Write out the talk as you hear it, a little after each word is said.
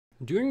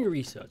Doing your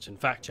research and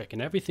fact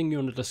checking everything you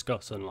want to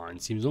discuss online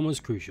seems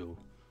almost crucial.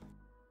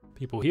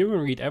 People hear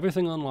and read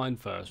everything online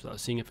first without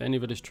seeing if any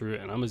of it is true,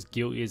 and I'm as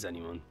guilty as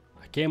anyone.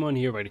 I came on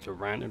here ready to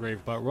rant and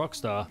rave about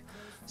Rockstar,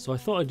 so I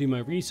thought I'd do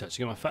my research to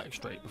get my facts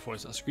straight before I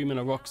start screaming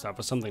at Rockstar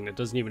for something that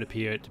doesn't even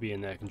appear to be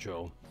in their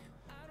control.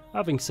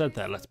 Having said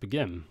that, let's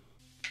begin.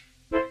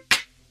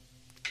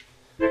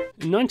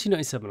 In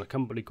 1997, a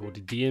company called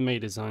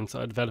DMA Design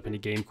started developing a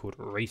game called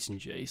Racing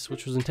Jace,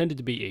 which was intended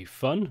to be a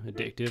fun,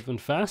 addictive, and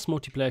fast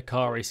multiplayer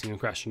car racing and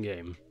crashing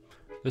game.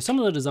 Though some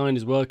of the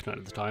designers working on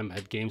it at the time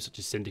had games such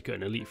as Syndicate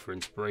and Elite for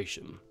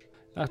inspiration.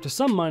 After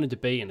some minor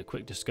debate and a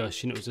quick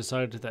discussion, it was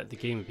decided that the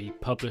game would be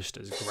published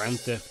as Grand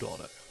Theft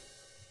Auto.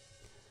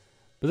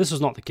 But this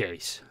was not the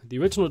case. The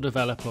original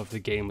developer of the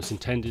game was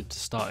intended to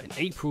start in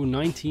April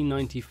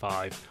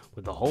 1995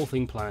 with the whole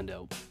thing planned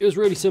out. It was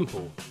really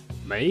simple.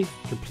 May,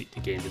 complete the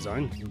game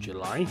design.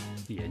 July,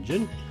 the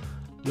engine.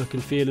 Look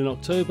and feel in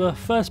October.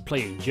 First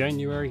play in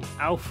January.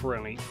 Alpha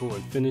in April,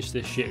 and finish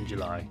this shit in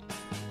July.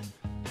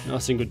 Not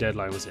a single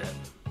deadline was hit.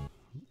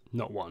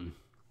 Not one.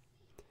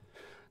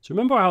 So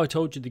remember how I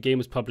told you the game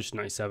was published in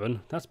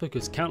 97? That's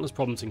because countless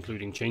problems,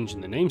 including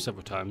changing the name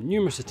several times,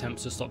 numerous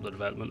attempts to stop the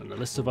development, and a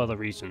list of other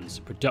reasons,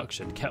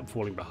 production kept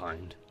falling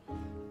behind.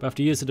 But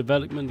after years of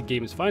development, the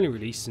game was finally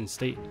released and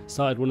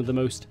started one of the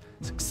most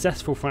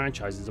successful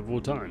franchises of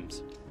all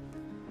times.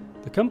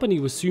 The company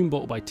was soon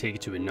bought by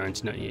Take-Two in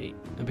 1998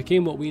 and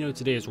became what we know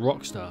today as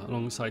Rockstar,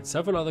 alongside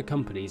several other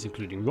companies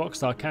including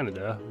Rockstar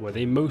Canada, where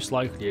they most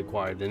likely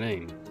acquired the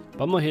name.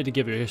 But I'm not here to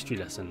give you a history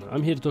lesson,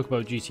 I'm here to talk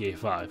about GTA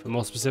 5, and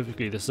more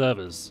specifically the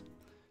servers.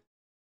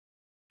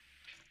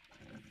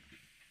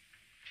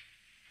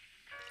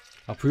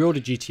 I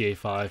pre-ordered GTA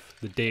 5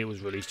 the day it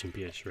was released on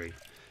PS3.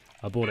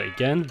 I bought it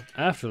again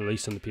after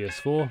release on the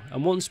PS4,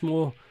 and once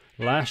more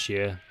last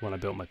year when I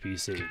built my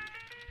PC.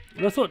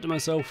 And I thought to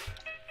myself,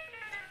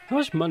 how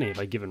much money have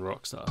I given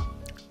Rockstar?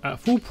 At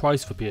full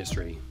price for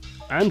PS3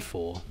 and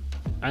 4,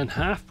 and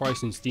half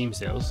price in Steam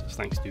sales,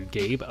 thanks to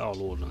Gabe, our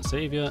Lord and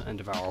Saviour, and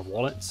Devourer of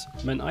Wallets,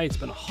 meant I had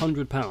spent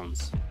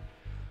 £100.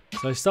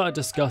 So I started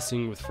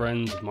discussing with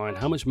friends of mine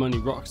how much money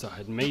Rockstar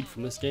had made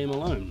from this game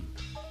alone.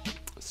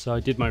 So I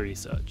did my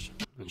research,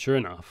 and sure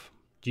enough,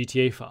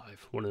 GTA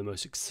 5, one of the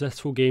most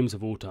successful games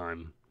of all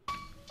time.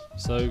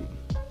 So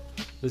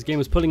this game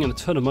was pulling in a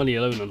ton of money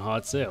alone on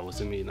hard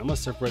sales. I mean, I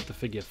must have read the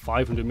figure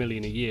 500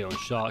 million a year on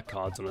shark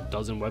cards on a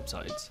dozen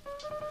websites.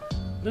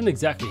 I don't know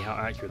exactly how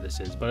accurate this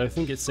is, but I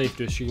think it's safe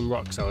to assume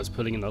Rockstar was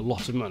pulling in a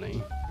lot of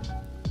money.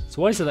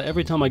 So why is it that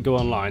every time I go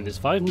online there's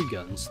 5 new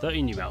guns,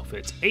 30 new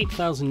outfits,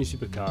 8,000 new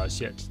supercars,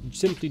 yet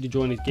simply to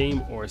join a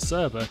game or a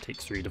server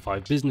takes 3 to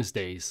 5 business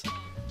days?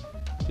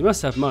 They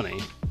must have money.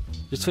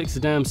 Just fix the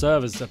damn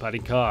servers up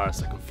adding cars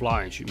that can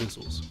fly and shoot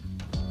missiles.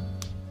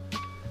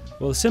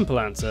 Well, the simple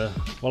answer,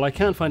 while I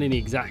can't find any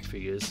exact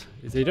figures,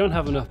 is they don't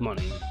have enough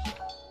money.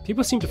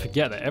 People seem to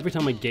forget that every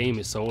time a game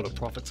is sold or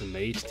profits are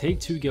made,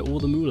 Take-Two get all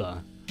the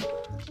moolah.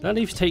 That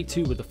leaves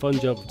Take-Two with the fun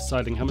job of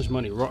deciding how much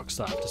money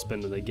Rockstar have to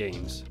spend on their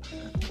games.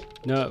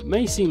 Now, it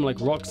may seem like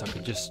Rockstar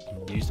could just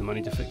use the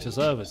money to fix their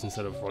servers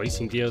instead of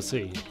releasing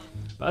DLC,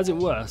 but as it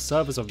were,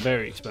 servers are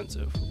very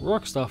expensive.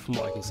 Rockstar, from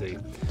what I can see,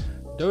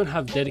 don't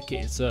have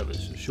dedicated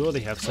servers. Sure,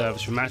 they have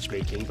servers for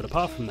matchmaking, but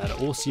apart from that,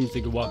 it all seems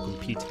to work on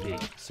P2P,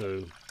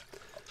 so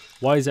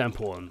why is that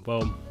important?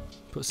 Well,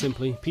 put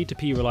simply,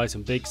 P2P relies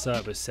on big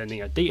servers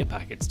sending out data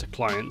packets to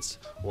clients,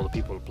 or the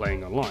people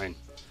playing online.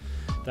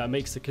 That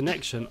makes the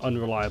connection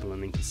unreliable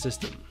and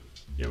inconsistent.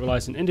 It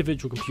relies on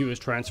individual computers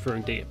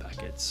transferring data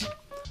packets.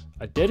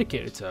 A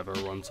dedicated server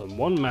runs on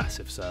one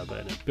massive server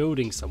in a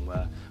building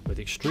somewhere with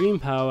extreme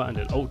power and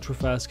an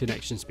ultra-fast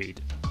connection speed.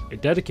 A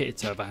dedicated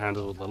server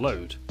handles all the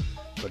load,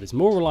 but is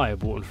more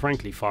reliable and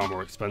frankly far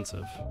more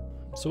expensive.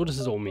 So what does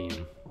this all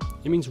mean?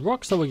 It means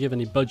Rockstar were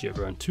given a budget of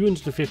around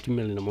 $250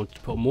 million and wanted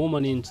to put more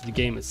money into the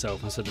game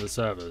itself instead of the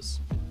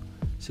servers,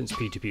 since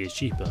P2P is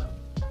cheaper.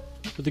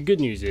 But the good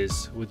news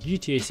is, with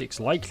GTA 6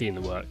 likely in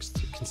the works,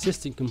 the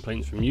consistent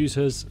complaints from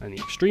users, and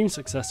the extreme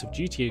success of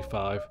GTA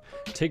 5,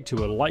 Take-Two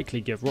will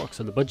likely give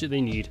Rockstar the budget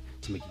they need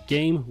to make a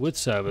game with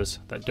servers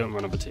that don't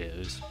run on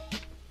potatoes.